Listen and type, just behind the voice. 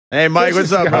Hey, Mike,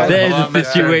 what's up, bro? There's a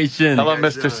situation. Hello,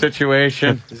 Mr.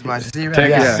 Situation. This is my seat.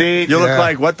 Take a seat. You look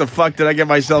like, what the fuck did I get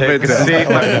myself Take into? a seat,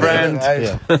 my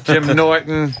friend. Jim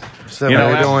Norton. You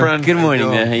know, Efren. Good morning,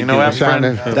 man. How You know,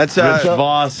 Efren. That's Rich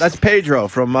Voss. That's Pedro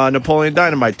from Napoleon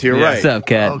Dynamite to your right. What's up,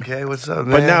 Cat? Okay, what's up,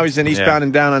 man? But now he's in Eastbound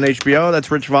and Down on HBO.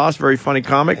 That's Rich Voss, very funny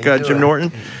comic. Jim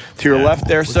Norton, to your left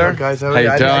there, What's sir. up, guys? How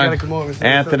you doing?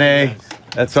 Anthony.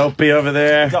 That's Opie over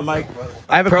there. What's up, Mike?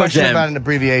 I have a question about an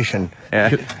abbreviation. Yeah.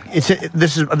 This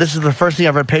is the first thing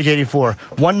I've read, page 84.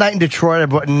 One night in Detroit, I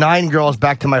brought 9 girls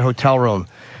back to my hotel room.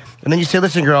 And then you say,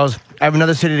 listen, girls, I have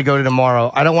another city to go to tomorrow.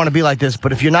 I don't want to be like this,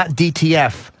 but if you're not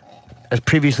DTF, as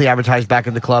previously advertised back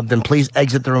at the club, then please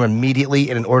exit the room immediately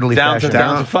in an orderly fashion.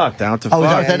 Down to fuck. Down to Oh, is that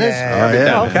fuck. what that is?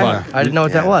 Yeah. Okay. I didn't know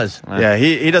what that was. Yeah,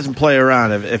 he doesn't play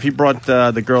around. If he brought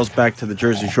the girls back to the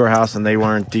Jersey Shore house and they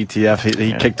weren't DTF,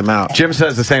 he kicked them out. Jim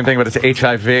says the same thing, but it's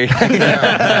HIV.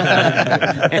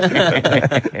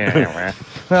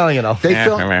 Well, you know. They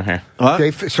film.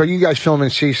 What? So you guys film in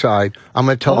Seaside. I'm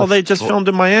going to tell. Oh, they just filmed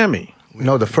in Miami.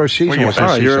 No, the first season was in All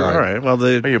right, Seaside. all right. Well,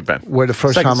 Where you been? Where the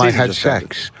first Second time I season had just ended.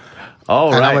 sex. Oh,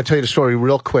 And I'm right. going to tell you the story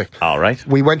real quick. All right.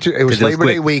 We went to, it was Because it was Labor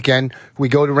Day quick. weekend. We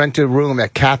go to rent a room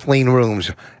at Kathleen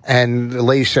Rooms. And the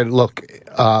lady said, look,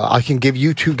 I can give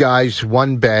you 2 guys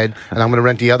 1 bed, and I'm going to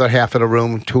rent the other half of the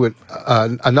room to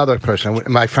another person.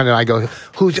 My friend and I go,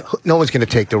 no one's going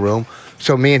to take the room.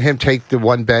 So me and him take the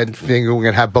 1 bed, thinking we're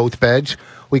going to have both beds.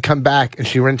 We come back, and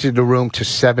she rented the room to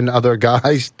 7 other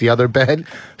guys, the other bed.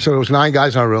 So there was 9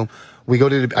 guys in our room. We go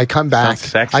to I come back.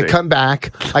 Sounds sexy. I come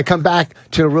back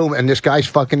to the room, and this guy's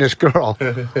fucking this girl.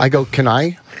 I go, can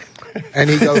I? And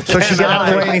he goes, So she got out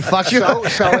of the way and he fucked you?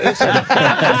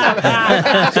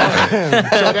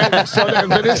 So then,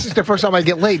 but this is the first time I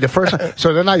get laid.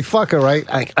 So then I fuck her, right?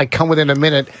 I come within a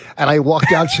minute, and I walk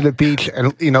down to the beach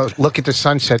and, look at the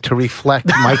sunset to reflect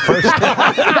my first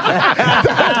time.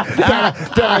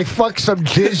 Then I fuck some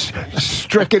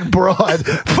jizz-stricken broad.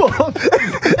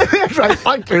 After I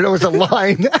fucked her, there was a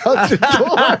line out the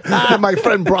door. And my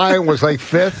friend Brian was like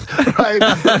 5th,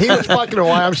 right? He was fucking her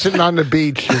while I'm sitting on the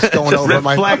beach just going over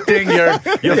Reflecting your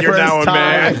You're now a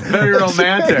man. Very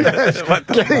romantic.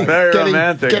 Very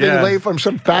romantic. Getting laid from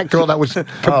some fat girl that was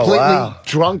completely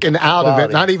drunk and out of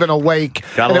it, not even awake.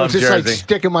 Gotta and it love was just like Jersey.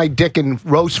 sticking my dick in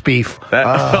roast beef.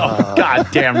 Oh, God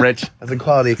damn, Rich. That's a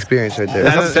quality experience right there.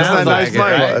 That sounds nice like it,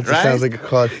 night. right? That sounds like a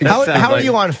quality. How sounds are like-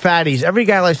 you on fatties? Every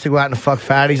guy likes to go out and fuck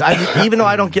fatties. Even though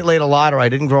I don't get laid a lot, or I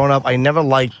didn't growing up, I never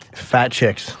liked fat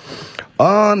chicks.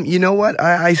 You know what?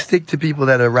 I stick to people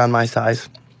that are around my size.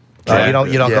 You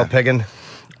don't go picking.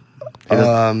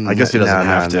 I guess he doesn't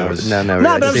have to. No, No,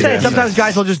 but I'm saying sometimes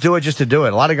guys will just do it just to do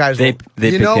it. A lot of guys They will.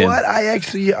 You pick know him. what? I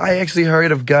actually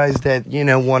heard of guys that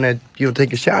want to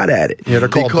take a shot at it. Yeah, they're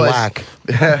called black.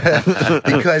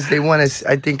 Because they want to.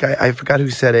 I think I forgot who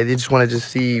said it. They just want to just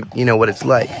see what it's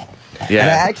like.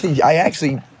 Yeah.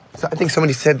 And I think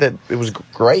somebody said that it was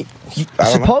great. I don't know.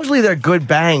 Supposedly they're good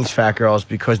bangs, fat girls,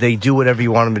 because they do whatever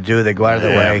you want them to do. They go out of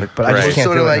their way. But I right. just can't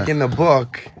sort do of it. like in the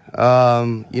book,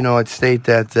 it states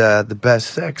that the best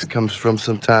sex comes from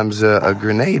sometimes a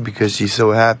grenade because she's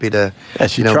so happy to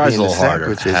she be tries in a the little sack harder.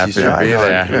 with you. Happy She's to trying be hard.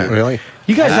 there. Really?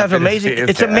 You guys have Happy to amazing. see you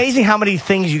It's there. amazing how many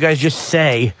things you guys just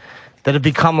say that have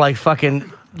become like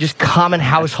fucking just common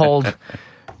household.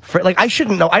 Like I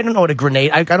shouldn't know. I don't know what a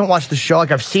grenade. I don't watch the show.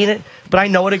 Like I've seen it, but I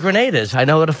know what a grenade is. I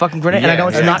know what a fucking grenade. And I know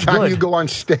it's not Anytime good. you go on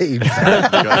stage.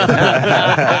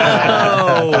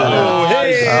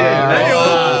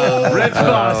 Rich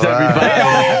Voss, everybody.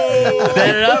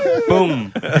 Set it up.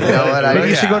 Boom. You know what? Maybe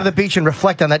you should go to the beach and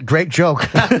reflect on that great joke.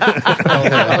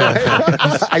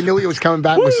 I knew he was coming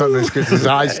back with something because his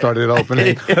eyes started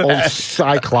opening. Old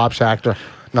Cyclops actor.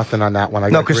 Nothing on that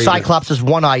one. No, because Cyclops has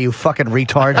one eye, you fucking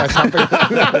retard.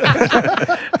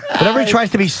 Whenever he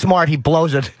tries to be smart, he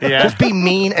blows it. Yeah. Just be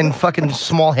mean and fucking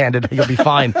small-handed. You'll be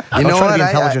fine. You know trying what? to be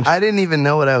intelligent. I didn't even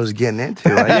know what I was getting into.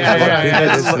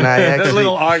 There's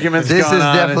little arguments This going is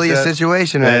on. definitely a It's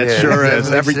situation. Yeah, right it here. sure It's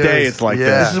is. Every day serious. it's like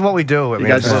Yeah. This is what we do. I mean,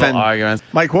 guys it's- spend- little arguments.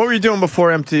 Mike, what were you doing before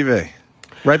MTV?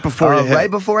 Right before you hit? Right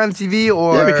before MTV,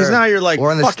 or Yeah, because now you're like or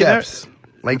on the fucking steps.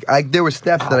 Like there were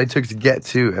steps that I took to get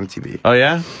to MTV. Oh,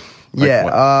 yeah? Yeah.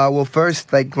 what? Well,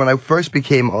 first, like when I first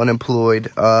became unemployed,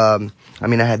 I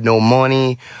had no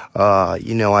money. I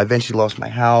eventually lost my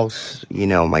house.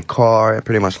 My car. I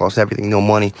pretty much lost everything. No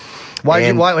money.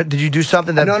 Why did you do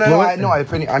something that No. blew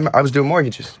it? I was doing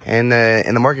mortgages, and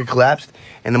the market collapsed,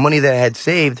 and the money that I had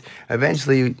saved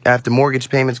eventually, after mortgage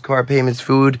payments, car payments,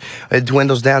 food, it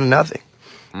dwindles down to nothing.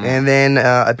 And then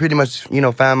I pretty much,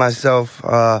 found myself,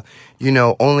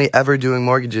 only ever doing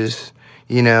mortgages,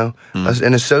 you know,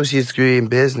 an associate's degree in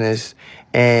business,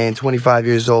 and 25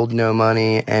 years old, no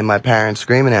money, and my parents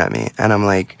screaming at me, and I'm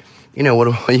like, you know, what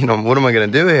am I gonna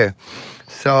do here?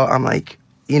 So I'm like,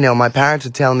 you know, my parents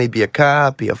are telling me be a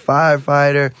cop, be a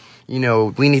firefighter. You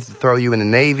know, we need to throw you in the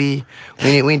Navy.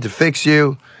 We need to fix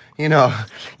you. You know,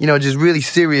 just really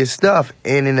serious stuff.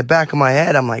 And in the back of my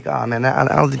head, I'm like, oh man,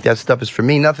 I don't think that stuff is for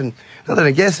me. Nothing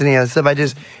against any of that stuff. I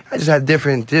just have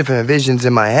different visions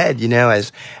in my head. You know,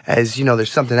 as you know,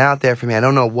 there's something out there for me. I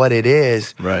don't know what it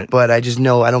is, right? But I just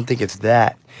know I don't think it's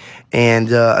that. And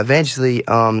eventually,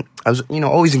 I was, you know,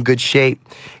 always in good shape.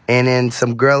 And then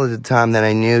some girl at the time that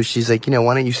I knew, she's like, you know,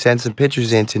 why don't you send some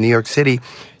pictures in to New York City?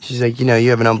 She's like, you know, you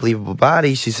have an unbelievable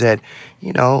body. She said,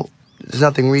 you know, there's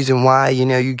nothing reason why, you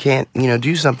know, you can't, you know,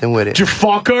 do something with it. You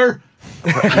fucker.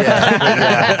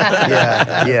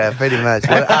 Yeah, pretty much.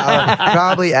 Well,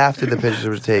 probably after the pictures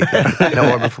were taken,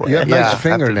 no, or before. You have nice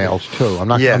fingernails too. I'm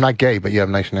not gay, but you have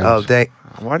nice nails. Oh,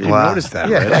 why do you notice that?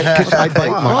 Yeah, because I bite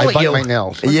my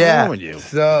nails. What's wrong with you?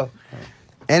 So,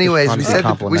 anyways, we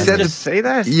said just say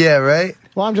that. Yeah, right.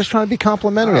 Well, I'm just trying to be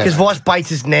complimentary. His boss bites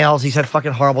his nails. He's had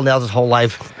fucking horrible nails his whole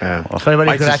life. Yeah. So anybody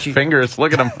Bites could his actually fingers.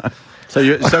 Look at him. So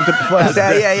you sent the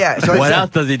yeah. So What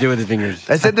else does he do with his fingers?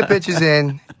 I sent the pictures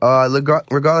in.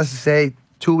 Regardless to say,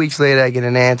 2 weeks later, I get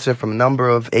an answer from a number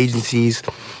of agencies.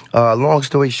 Long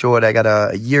story short, I got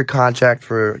a year contract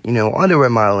for, you know, underwear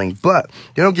modeling, but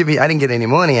they don't give me, I didn't get any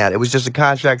money out. It was just a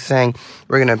contract saying,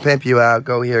 we're going to pimp you out,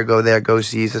 go here, go there, go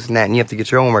see this and that, and you have to get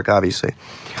your own work, obviously.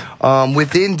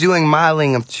 Within doing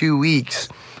modeling of 2 weeks,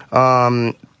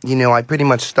 you know, I pretty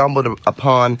much stumbled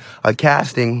upon a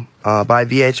casting by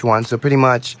VH1. So pretty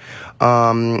much,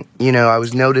 you know, I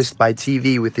was noticed by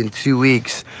TV within 2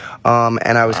 weeks,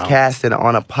 and I was casted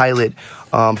on a pilot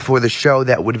for the show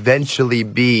that would eventually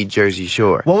be Jersey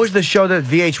Shore. What was the show that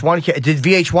VH1 did?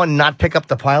 VH1 not pick up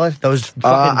the pilot? Those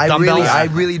fucking dumbbells? I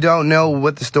really don't know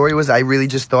what the story was. I really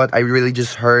just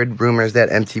heard rumors that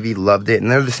MTV loved it,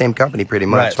 and they're the same company pretty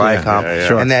much, Viacom,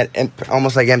 Sure. and that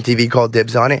almost like MTV called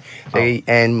dibs on it.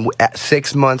 And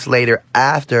 6 months later,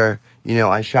 after, you know,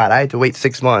 I shot, I had to wait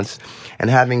 6 months. And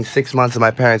having 6 months of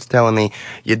my parents telling me,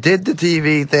 you did the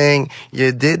TV thing,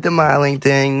 you did the modeling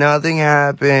thing, nothing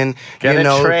happened. Get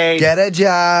a trade. Get a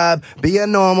job, be a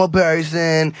normal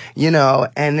person, you know.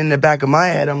 And in the back of my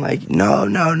head, I'm like,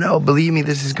 no, believe me,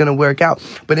 this is gonna work out.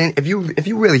 But if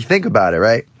you really think about it,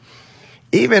 right?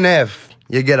 Even if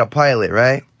you get a pilot,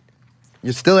 right?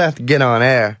 You still have to get on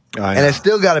air. And it's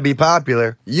still got to be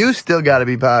popular. You still got to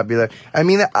be popular. I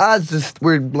mean, the odds just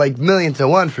were like 1,000,000 to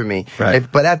 1 for me. Right.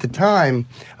 But at the time,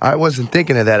 I wasn't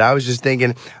thinking of that. I was just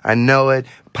thinking, I know it,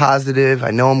 positive.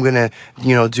 I know I'm going to,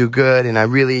 you know, do good. And I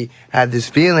really had this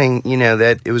feeling, you know,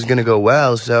 that it was going to go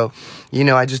well. So, you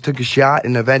know, I just took a shot.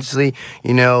 And eventually,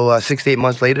 you know, 6 to 8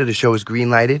 months later, the show was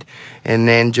green-lighted. And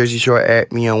then Jersey Shore,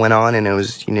 you know, went on. And it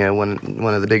was, you know,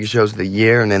 one of the biggest shows of the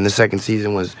year. And then the second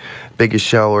season was biggest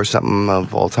show or something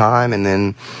of all time. And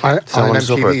then on and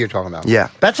so MTV forth. you're talking about. Yeah.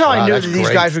 That's how I knew that that's these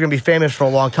great. guys were going to be famous for a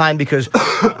long time, because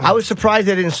I was surprised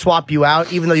they didn't swap you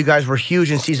out, even though you guys were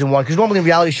huge in season 1. Because normally in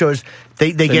reality shows,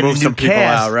 they get a move new some people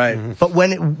cast. out, right. But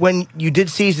when you did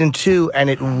season 2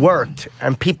 and it worked,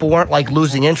 and people weren't like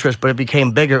losing interest, but it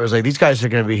became bigger, it was like, these guys are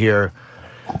going to be here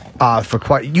for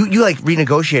quite. You like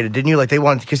renegotiated, didn't you? Like they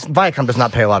wanted, because Viacom does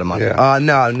not pay a lot of money. Yeah.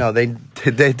 No, they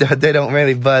don't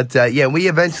really. But yeah, we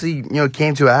eventually, you know,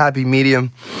 came to a happy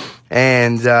medium,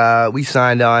 and we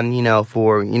signed on, you know,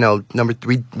 for, you know, number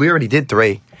 3. We already did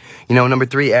 3. You know, number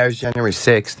 3 airs January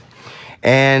 6th.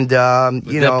 And you Was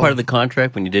know, that part of the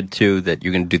contract when you did 2 that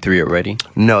you're going to do 3 already?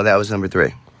 no, that was number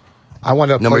 3. I want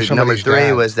to play Number somebody's 3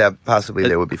 dad. was that possibly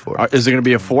there would be 4. Is there going to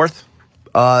be a 4th?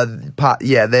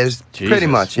 Yeah, there's pretty Jesus.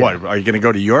 much. Yeah. What, are you going to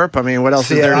go to Europe? I mean, what else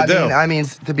is Yeah, there to do? I mean,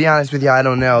 to be honest with you, I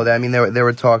don't know. I mean, there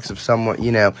were talks of someone,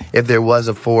 you know, if there was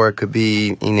a 4, it could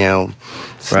be, you know,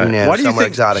 Right. you know, Why do you somewhere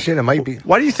think- exotic. Shit, it might be.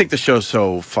 Why do you think the show's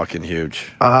so fucking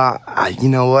huge? You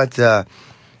know what?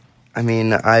 I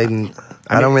mean,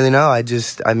 I don't really know. I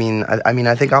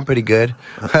think I'm pretty good.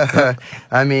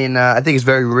 I mean, I think it's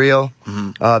very real,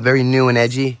 very new and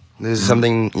edgy. This is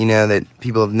something, you know, that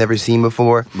people have never seen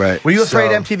before. Right. Were you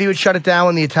afraid So- MTV would shut it down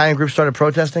when the Italian group started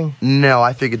protesting? No,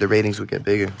 I figured the ratings would get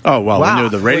bigger. Oh well, Wow. we knew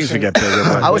the ratings would get bigger.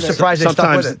 But I was surprised they stuck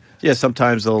sometimes, with it. yeah,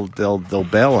 sometimes they'll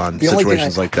bail on The only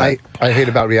situations thing like that. I hate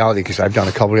about reality, because I've done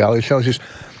a couple reality shows, is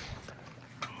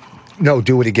no,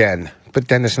 do it again. but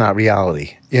then it's not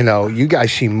reality. You know, you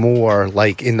guys seem more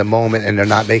like in the moment, and they're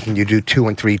not making you do 2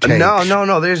 and 3 takes.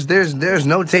 No. There's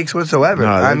no takes whatsoever. No,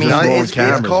 I mean, it's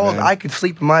cameras, called. man. I could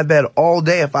sleep in my bed all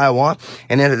day if I want,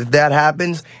 and if that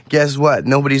happens, guess what?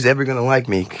 Nobody's ever gonna like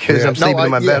me because I'm sleeping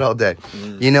in my bed all day.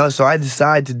 You know, so I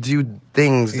decide to do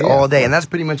things all day, and that's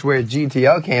pretty much where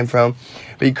GTL came from,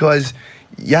 because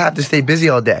you have to stay busy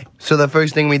all day. So the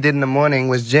first thing we did in the morning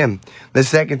was gym. The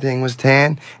second thing was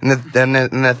tan, and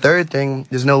the third thing,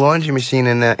 there's no laundry machine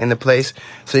in the place,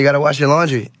 so you got to wash your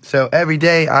laundry. So every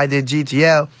day I did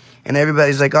GTL, and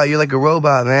everybody's like, "Oh, you're like a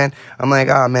robot, man." I'm like,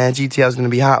 "Oh man, GTL's gonna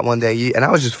be hot one day," and I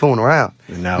was just fooling around.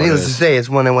 Needless to say, it's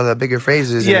one of the bigger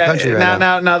phrases in the country right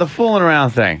now. Now the fooling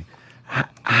around thing.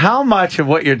 How much of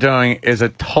what you're doing is a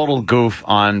total goof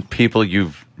on people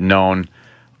you've known?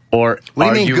 Or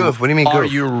what do you mean goof? What do you mean goof? Are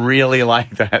you really like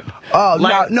that? Oh,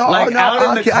 like, no.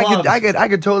 I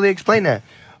could totally explain that.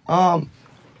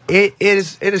 It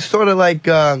is sort of like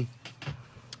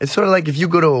it's sort of like if you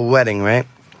go to a wedding, right?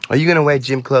 Are you gonna wear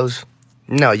gym clothes?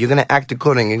 No, you're gonna act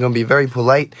according. You're gonna be very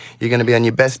polite. You're gonna be on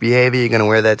your best behavior. You're gonna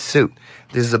wear that suit.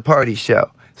 This is a party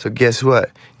show. So guess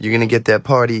what? You're gonna get that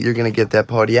party. You're gonna get that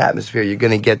party atmosphere. You're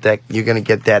gonna get that. You're gonna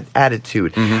get that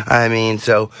attitude. I mean,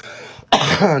 so.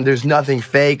 There's nothing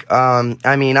fake.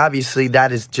 I mean, obviously,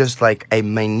 that is just like a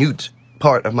minute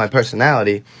part of my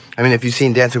personality. I mean, if you've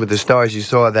seen Dancing with the Stars, you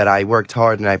saw that I worked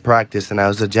hard and I practiced and I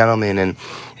was a gentleman, and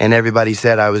everybody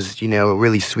said I was, you know, a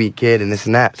really sweet kid and this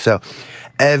and that. So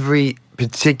every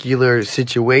particular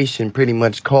situation pretty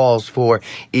much calls for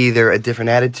either a different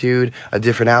attitude, a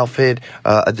different outfit,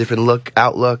 a different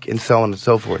outlook, and so on and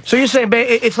so forth. So you're saying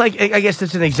it's like, I guess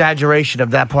it's an exaggeration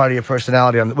of that part of your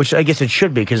personality, which I guess it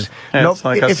should be, because it's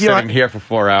like us sitting here for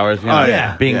 4 hours, you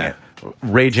know, being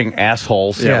raging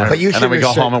assholes. Yeah. But you and then we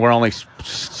go home and we're only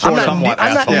somewhat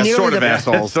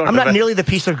assholes. I'm not nearly the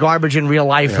piece of garbage in real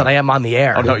life that I am on the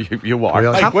air. Oh no, you are.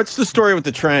 Really? Like, what's the story with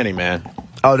the tranny, man?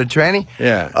 Oh, the tranny?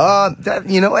 Yeah.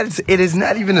 You know what? It is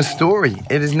not even a story.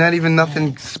 It is not even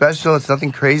nothing special. It's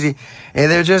nothing crazy. And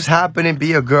there just happened to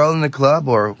be a girl in the club,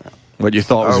 or what you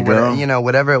thought was a girl, you know,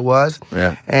 whatever it was.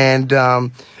 Yeah. And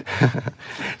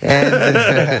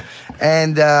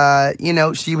you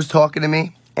know, she was talking to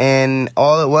me, and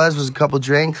all it was a couple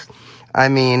drinks. I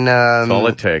mean, that's all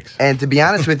it takes. And to be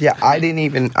honest with you, I didn't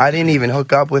even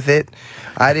hook up with it.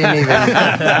 I didn't even.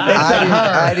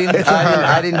 I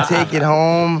didn't take it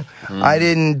home. I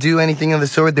didn't do anything of the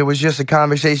sort. There was just a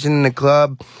conversation in the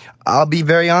club. I'll be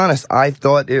very honest. I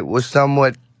thought it was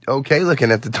somewhat okay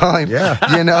looking at the time. Yeah.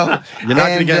 You know? You're not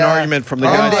going to get an argument from the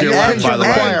guy to your left, by the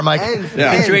way.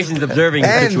 Situation's observing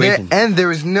the situation. And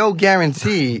there is no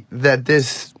guarantee that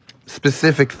this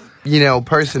specific, you know,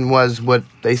 person was what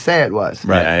they say it was.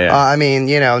 Right. I mean,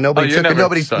 you know, nobody took her in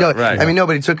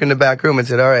the back room and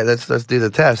said, "All right, let's do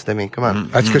the test." I mean, come on.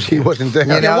 That's because he wasn't there.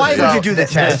 You know, why would you do the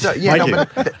test?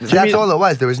 That's all it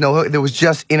was. There was no. There was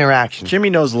just interaction. Jimmy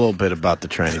knows a little bit about the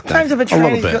tranny thing. Sometimes if a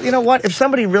tranny, you know what? If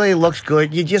somebody really looks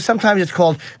good, you just sometimes it's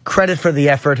called credit for the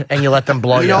effort, and you let them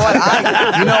blow you. You know what? I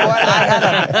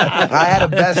had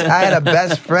a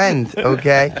best friend,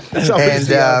 okay,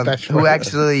 and who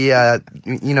actually,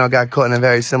 you know, got caught in a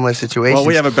very similar situation.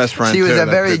 Well, we have a best friend. She was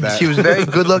she was very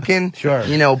good looking. Sure.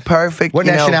 You know, perfect. What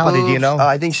nationality do you know?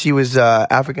 I think she was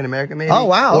African American, maybe. Oh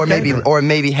wow. Or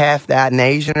maybe half that and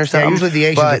Asian or something. Yeah, usually the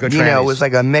Asians are good trannies. You know, it was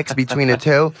like a mix between the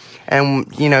two. And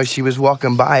you know, she was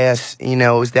walking by us. You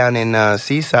know, it was down in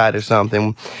Seaside or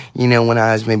something. You know, when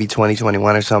I was maybe 20,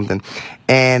 21 or something.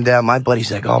 And my buddy's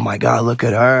like, "Oh my God, look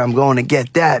at her! I'm going to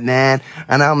get that, man."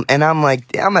 And I'm like,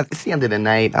 it's the end of the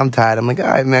night. I'm tired. I'm like, "All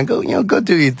right, man, go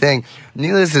do your thing."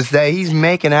 Needless to say, he's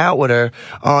making out with her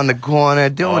on the corner,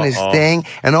 doing his thing,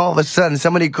 and all of a sudden,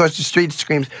 somebody across the street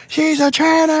screams, "She's a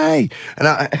tranny!" And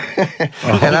I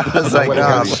was like,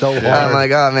 I'm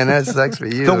like, "Oh man, that sucks for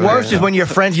you." The worst is when your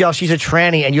friends yell, "She's a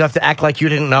tranny," and you have to act like you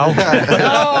didn't know. No,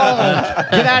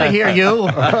 get out of here, you.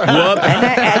 And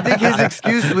I think his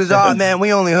excuse was, "Oh man,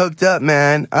 we only hooked up,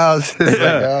 man." I was just like,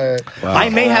 all right. Wow. I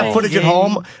may have footage at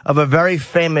home of a very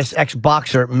famous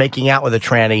ex-boxer making out with a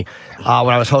tranny when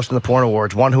I was hosting the Porn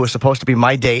Awards. One who was supposed to be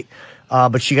my date,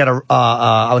 but she got a.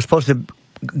 I was supposed to.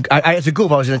 As a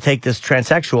goof, I was going to take this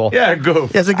transsexual. Yeah,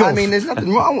 goof. As a goof. I mean, there's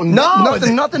nothing wrong with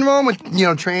nothing wrong with, you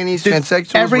know, trannies,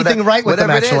 transsexuals. Everything right with them,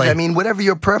 whatever it actually. is. I mean, whatever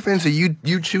your preference or you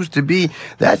choose to be,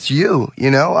 that's you.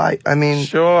 You know, I mean,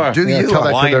 sure. Do you? Tell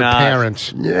that Why to their not?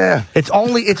 parents. Yeah. It's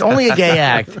only a gay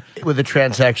act with a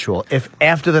transsexual if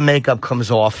after the makeup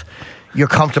comes off, you're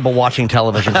comfortable watching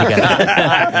television together.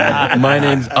 My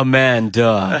name's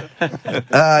Amanda.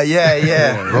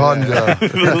 Yeah.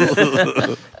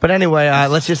 Rhonda. But anyway,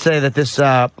 let's just say that this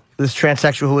this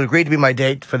transsexual who agreed to be my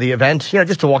date for the event, you know,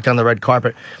 just to walk down the red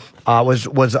carpet,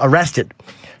 was arrested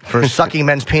for sucking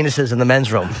men's penises in the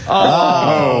men's room. The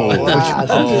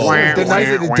night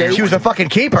of the date. She was a fucking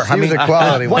keeper. She was a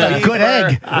quality what one. a good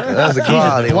egg. That was a Jesus,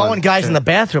 quality blowing one. guys in the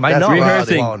bathroom. I That's know.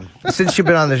 rehearsing. Since you've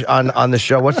been on the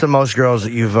show, what's the most girls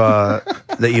that you've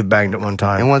banged at one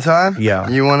time? In one time? Yeah.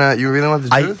 You really want the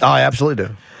truth? I absolutely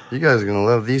do. You guys are gonna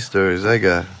love these stories. I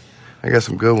got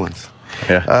some good ones.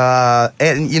 Yeah.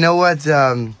 And you know what?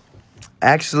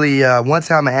 Actually, one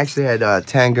time I actually had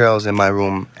 10 girls in my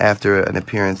room after an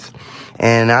appearance.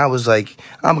 And I was like,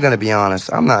 I'm going to be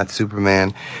honest, I'm not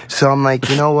Superman. So I'm like,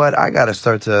 you know what? I got to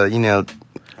start to,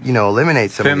 eliminate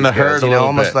some Thin of these the girls. herd a little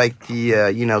Almost bit. like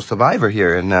the, Survivor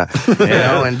here. And, and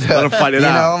Let 'em fight it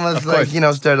out. almost like,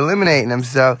 start eliminating them.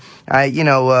 So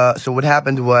so what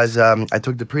happened was I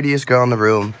took the prettiest girl in the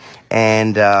room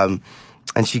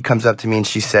and she comes up to me and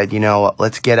she said,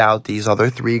 let's get out these other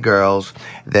 3 girls.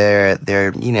 They're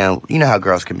you know how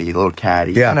girls can be a little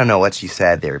catty. Yeah. I don't know what she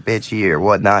said. They're bitchy or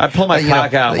whatnot. I pull my But,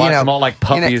 cock out, watch them all like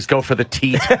puppies go for the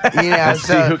teeth. Yeah,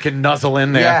 See who can nuzzle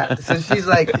in there. Yeah, so she's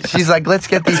like, let's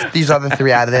get these other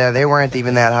 3 out of there. They weren't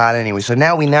even that hot anyway. So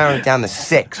now we narrow it down to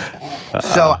 6.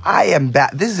 So I am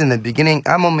back. This is in the beginning.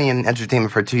 I'm only in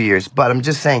entertainment for 2 years, but I'm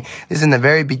just saying this is in the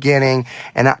very beginning.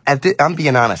 And I'm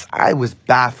being honest. I was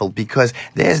baffled because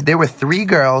there were 3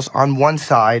 girls on one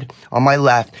side, on my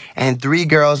left, and 3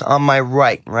 girls on my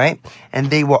right, and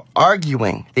they were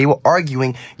arguing.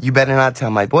 You better not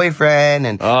tell my boyfriend,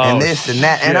 and this and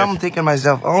that. And I'm thinking to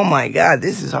myself, oh my God,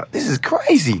 this is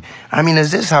crazy. I mean,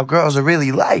 is this how girls are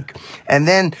really like? And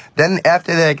then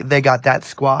after they got that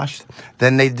squashed,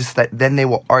 then they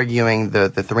were arguing the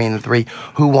 3 and the 3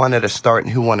 who wanted to start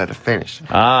and who wanted to finish.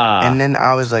 And then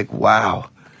I was like, wow.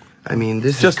 I mean,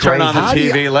 this Just is crazy. turn on the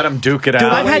TV, let them duke it Dude,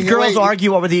 out. I've had girls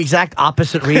argue over the exact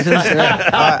opposite reasons.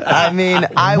 I mean,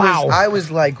 Wow. I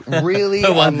was like, really? I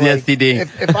want I'm the like,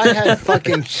 STD. If I had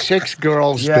fucking 6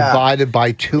 girls Yeah. divided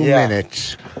by 2 Yeah.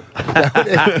 minutes,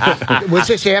 was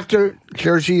this after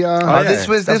Jersey?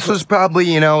 This was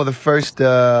probably the first.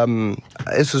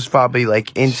 This was probably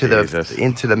like into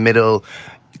the middle.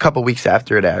 A couple weeks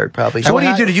after it aired, probably. So what do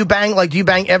you do? Do you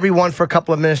bang everyone for a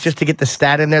couple of minutes just to get the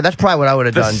stat in there? That's probably what I would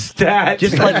have done. Stat.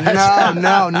 Just like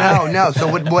No. So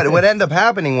what ended up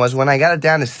happening was when I got it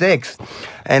down to 6,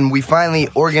 and we finally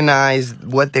organized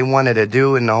what they wanted to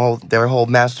do and their whole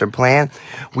master plan,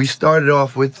 we started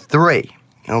off with 3.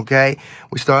 Okay,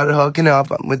 we started hooking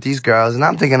up with these girls, and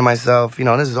I'm thinking to myself,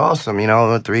 this is awesome.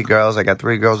 3 girls. I got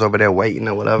 3 girls over there waiting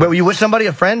or whatever. But were you with somebody,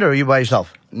 a friend, or were you by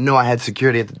yourself? No, I had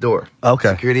security at the door. Okay.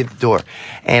 Security at the door.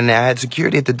 And I had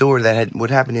security at the door what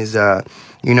happened is, when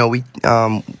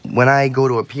I go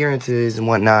to appearances and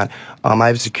whatnot, I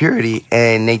have security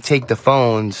and they take the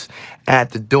phones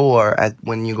at the door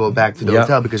when you go back to the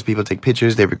hotel because people take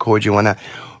pictures, they record you and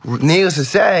whatnot. Needless to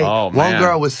say, one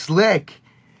girl was slick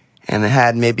and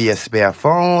had maybe a spare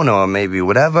phone or maybe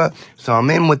whatever. So I'm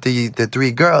in with the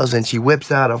 3 girls and she whips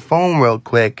out her phone real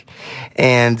quick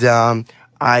and,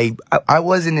 I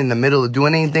wasn't in the middle of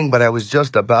doing anything, but I was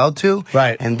just about to.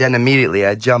 Right. And then immediately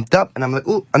I jumped up and I'm like,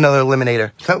 ooh, another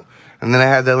eliminator. So, and then I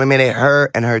had to eliminate her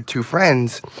and her 2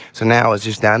 friends. So now I was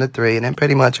just down to 3, and then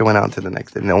pretty much I went on to the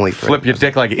next, and only 3. Flip your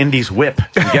dick like Indy's whip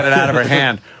and get it out of her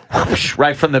hand. Whoosh,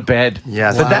 right from the bed.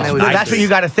 Yes. But that's what you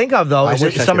got to think of, though. Is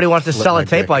wish if I somebody could wants to flip sell my a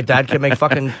tape dick. like that, can make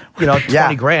fucking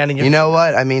 20 grand. And you know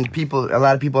what? I mean, a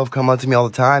lot of people have come up to me all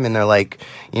the time, and they're like,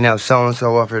 so and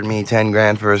so offered me 10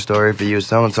 grand for a story for you.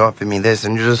 So and so offered me this,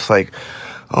 and you're just like,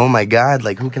 oh my God,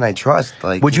 like who can I trust?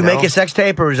 Like, Would you make a sex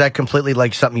tape, or is that completely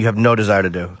like something you have no desire to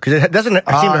do? Because it doesn't seem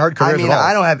to hurt careers I mean, at all.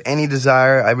 I don't have any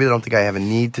desire. I really don't think I have a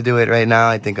need to do it right now.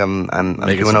 I think I'm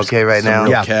Making doing okay right now.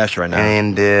 Real cash right now.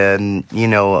 And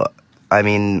I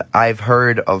mean, I've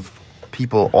heard of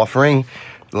people offering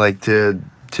like to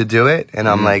do it, and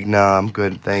I'm like, no, I'm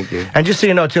good, thank you. And just so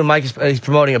you know, too, Mike is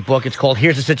promoting a book. It's called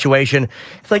 "Here's the Situation."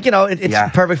 It's like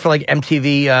it's perfect for like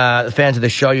MTV fans of the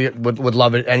show. You would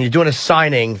love it. And you're doing a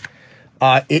signing.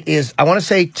 It is, I want to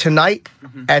say tonight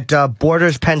at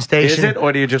Borders Penn Station. Is it,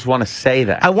 or do you just want to say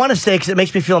that? I want to say because it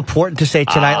makes me feel important to say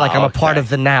tonight, like I'm a part of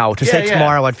the now. To say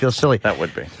tomorrow, I'd feel silly. That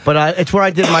would be. But it's where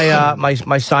I did my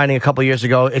my signing a couple years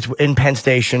ago. It's in Penn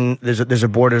Station. There's a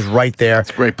Borders right there. It's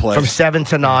a great place. From 7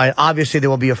 to 9. Obviously, there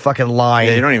will be a fucking line.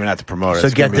 Yeah, you don't even have to promote it. So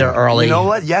It's get gonna be there early. You know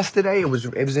what? Yesterday it was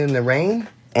in the rain,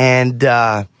 and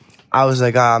I was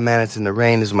like, ah, man, it's in the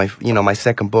rain. This is my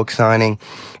second book signing,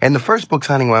 and the first book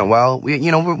signing went well.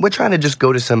 We're trying to just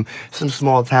go to some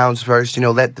small towns first.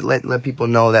 Let people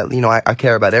know that I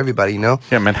care about everybody. Yeah,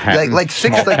 Manhattan. Like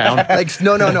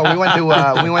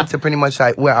no. We went to pretty much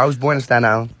where I was born in Staten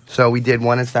Island. So we did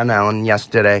one in Staten Island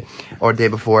yesterday or day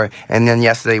before, and then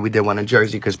yesterday we did one in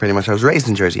Jersey because pretty much I was raised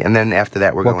in Jersey. And then after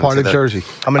that, we're going to What part of Jersey?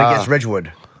 I'm going to guess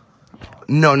Ridgewood.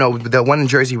 No, the one in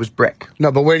Jersey was Brick.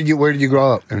 No, but where did you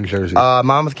grow up in Jersey?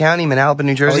 Monmouth County, Manalapan,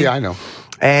 New Jersey. Oh yeah, I know.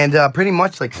 And pretty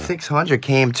much like 600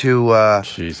 came to.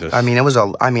 Jesus. I mean, it was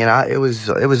a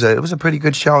pretty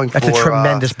good showing. That's a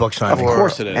tremendous book signing. Of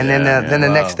course it is. And then the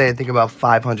next day, I think about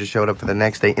 500 showed up for the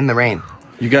next day in the rain.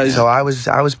 You guys. So I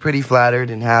was pretty flattered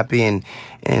and happy, and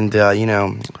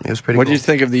it was pretty. What do cool. you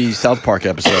think of the South Park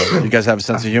episode? You guys have a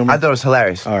sense of humor? I thought it was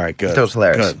hilarious. All right, good. I thought it was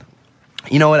hilarious. Good.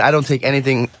 You know what? I don't take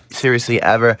anything seriously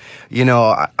ever.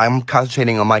 I'm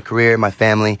concentrating on my career, my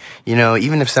family.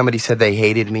 Even if somebody said they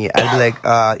hated me, I'd be like,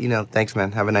 thanks,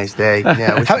 man. Have a nice day.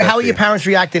 Yeah. How are your parents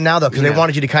reacting now, though? Because they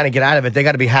wanted you to kind of get out of it. They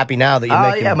got to be happy now that you're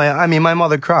making. Yeah. My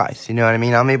mother cries. You know what I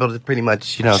mean? I'm able to pretty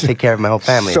much, take care of my whole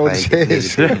family. So if it's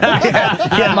his.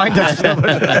 Yeah, mine does.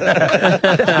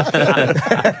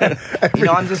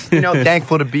 I'm just,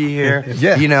 thankful to be here.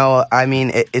 Yeah.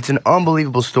 It's an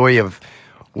unbelievable story of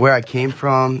where I came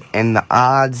from and the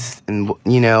odds and what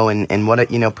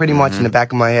pretty much in the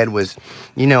back of my head was,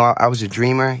 I was a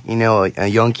dreamer, a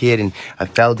young kid, and I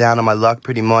fell down on my luck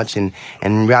pretty much, and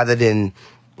rather than,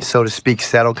 so to speak,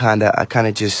 settle, I kind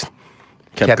of just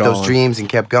kept those dreams and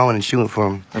kept going and shooting for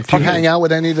them. Do you hang out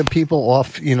with any of the people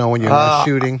off, when you're not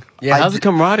shooting? Yeah, how's the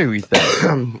camaraderie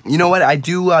thing? You know what? I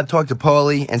do talk to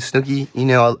Paulie and Snooki,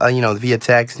 via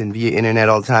text and via internet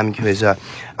all the time because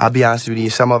I'll be honest with you,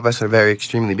 some of us are very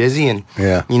extremely busy and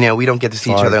we don't get to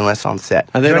see each other unless on set.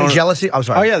 And Is there any jealousy? I'm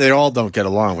sorry. Oh yeah, they all don't get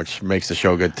along, which makes the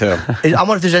show good too. I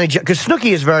wonder if there's any because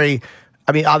Snooki is very.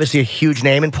 I mean, obviously a huge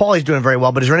name, and Paulie's doing very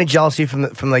well. But is there any jealousy from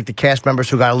the cast members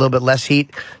who got a little bit less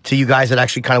heat to you guys that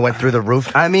actually kind of went through the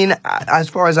roof? I mean, as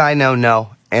far as I know,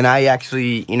 no. And I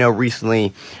actually,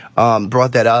 recently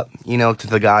brought that up, to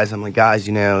the guys. I'm like, guys,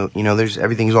 there's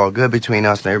everything's all good between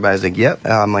us, and everybody's like, yep.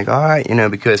 I'm like, all right,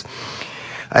 because.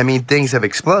 I mean, things have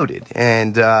exploded,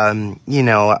 and I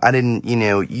didn't.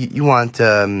 You want.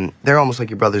 They're almost like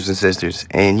your brothers and sisters,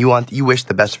 and you wish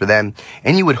the best for them,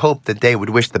 and you would hope that they would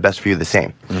wish the best for you the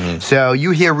same. Mm-hmm. So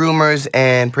you hear rumors,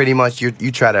 and pretty much you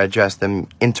try to address them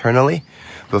internally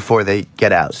before they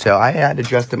get out. So I had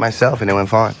addressed it myself, and it went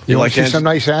fine. You want to see some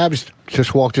nice abs?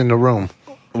 Just walked in the room.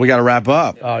 We got to wrap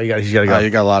up. Oh, he's got to go. You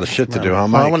got a lot of shit to do, huh,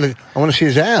 Mike? I want to see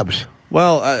his abs.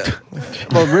 Well,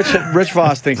 Rich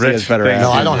Voss thinks he has better abs.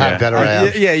 No, I don't have better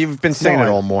abs. Yeah, you've been saying it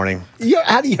all morning. You're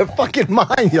out of your fucking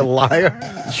mind, you liar.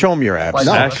 Show him your abs.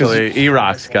 No, actually,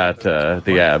 E-Rock's got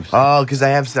the abs. Oh, because I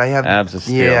have abs of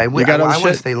steel. Yeah, I got want all to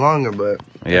shit? stay longer, but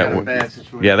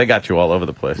Yeah, they got you all over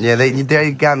the place. yeah,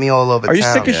 they got me all over. Are you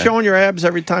town. sick of showing your abs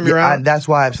every time you're out? That's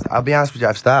why I'll be honest with you,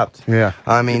 I've stopped. Yeah.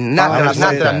 I mean, not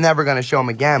that I'm never going to show them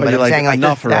again, but you're I'm like, saying like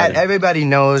enough that already. everybody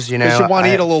knows, You should want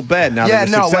to eat a little bed now. Yeah, that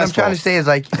you're no. What I'm successful. trying to say is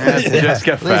like, Just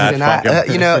get fat.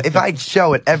 listen, if I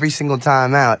show it every single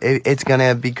time out, it's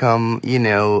gonna become,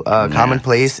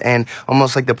 commonplace and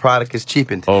almost like the product is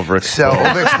cheapened. Overexposure. So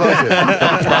I've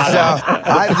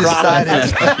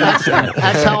decided.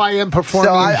 That's how I am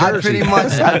performing So in I Jersey.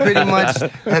 pretty much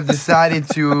have decided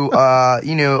to,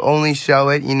 only show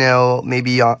it,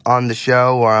 maybe on the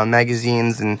show or on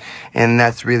magazines, and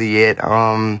that's really it.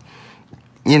 I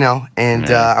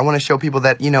want to show people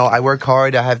that, I work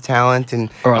hard, I have talent, and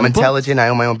I'm intelligent, I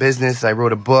own my own business, I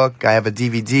wrote a book, I have a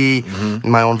DVD,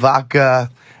 my own vodka.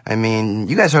 I mean,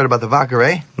 you guys heard about the vodka,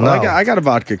 right? Well, I got a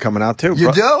vodka coming out, too.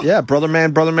 You do? Yeah, Brother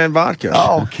Man vodka.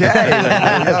 Okay.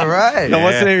 All right. Now,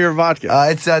 what's the name of your vodka?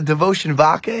 It's Devotion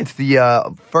Vodka. It's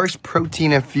the first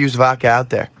protein-infused vodka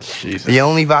out there. Jesus. The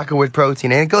only vodka with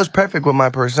protein. And it goes perfect with my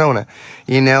persona,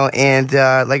 And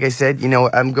like I said,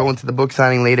 I'm going to the book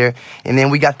signing later. And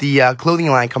then we got the clothing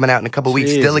line coming out in a couple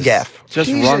weeks. Jesus. Dilligaf. Just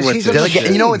Jesus, run with he's this a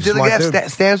shit. You know what Dilligaf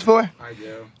stands for? I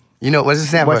do. What does it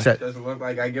stand What's for? that? Does it look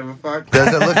like I give a fuck?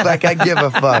 Does it look like I give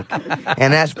a fuck?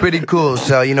 And that's pretty cool.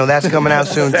 So, that's coming out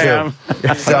soon, Sam. too.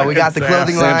 So we got the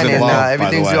clothing Sam's line, in and love, by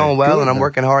everything's the way. going well, and I'm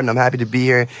working hard, and I'm happy to be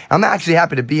here. I'm actually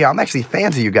happy to be here. I'm actually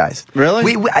fans of you guys.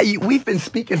 Really? We've been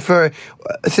speaking for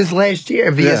since last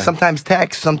year via sometimes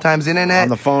text, sometimes internet. On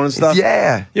the phone and stuff?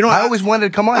 Yeah. I always wanted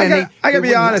to come on. I gotta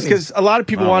be honest, because a lot of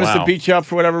people want us to wow. beat you up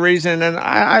for whatever reason, and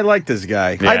I like this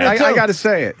guy. Yeah. I gotta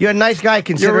say it. You're a nice guy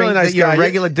considering really nice that you're guy. a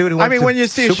regular dude dude. Who I went mean, to when you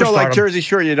see a show like superstardom. Jersey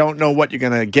Shore, you don't know what you're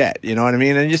gonna get. You know what I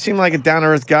mean? And you seem like a down to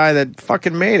earth guy that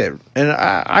fucking made it. And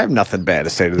I have nothing bad to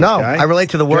say to this No, guy. I relate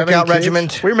to the you have any workout kids? regimen.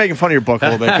 We were making fun of your book a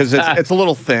little bit because it's a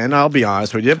little thin. I'll be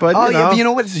honest with you, but Oh, you know. yeah, but you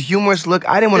know what? It's a humorous look.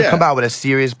 I didn't want to Yeah. come out with a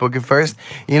serious book at first.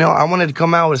 You know, I wanted to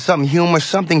come out with something humorous,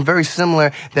 something very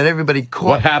similar that everybody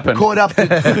What happened? caught up to.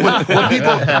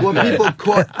 when people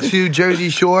caught to Jersey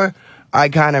Shore, I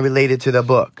kind of related to the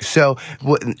book. So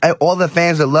all the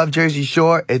fans that love Jersey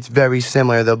Shore, it's very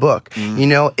similar to the book. You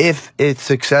know, if it's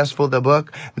successful, the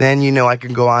book, then, you know, I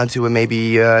can go on to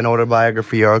maybe an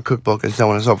autobiography or a cookbook and so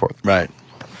on and so forth. Right.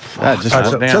 Yeah,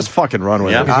 damn. just fucking run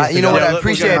with Yeah. it. You know what? Yeah, I we're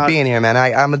appreciate gonna- being here, man.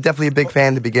 I'm definitely a big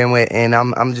fan to begin with, and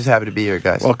I'm just happy to be here,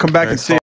 guys. Well, come back and see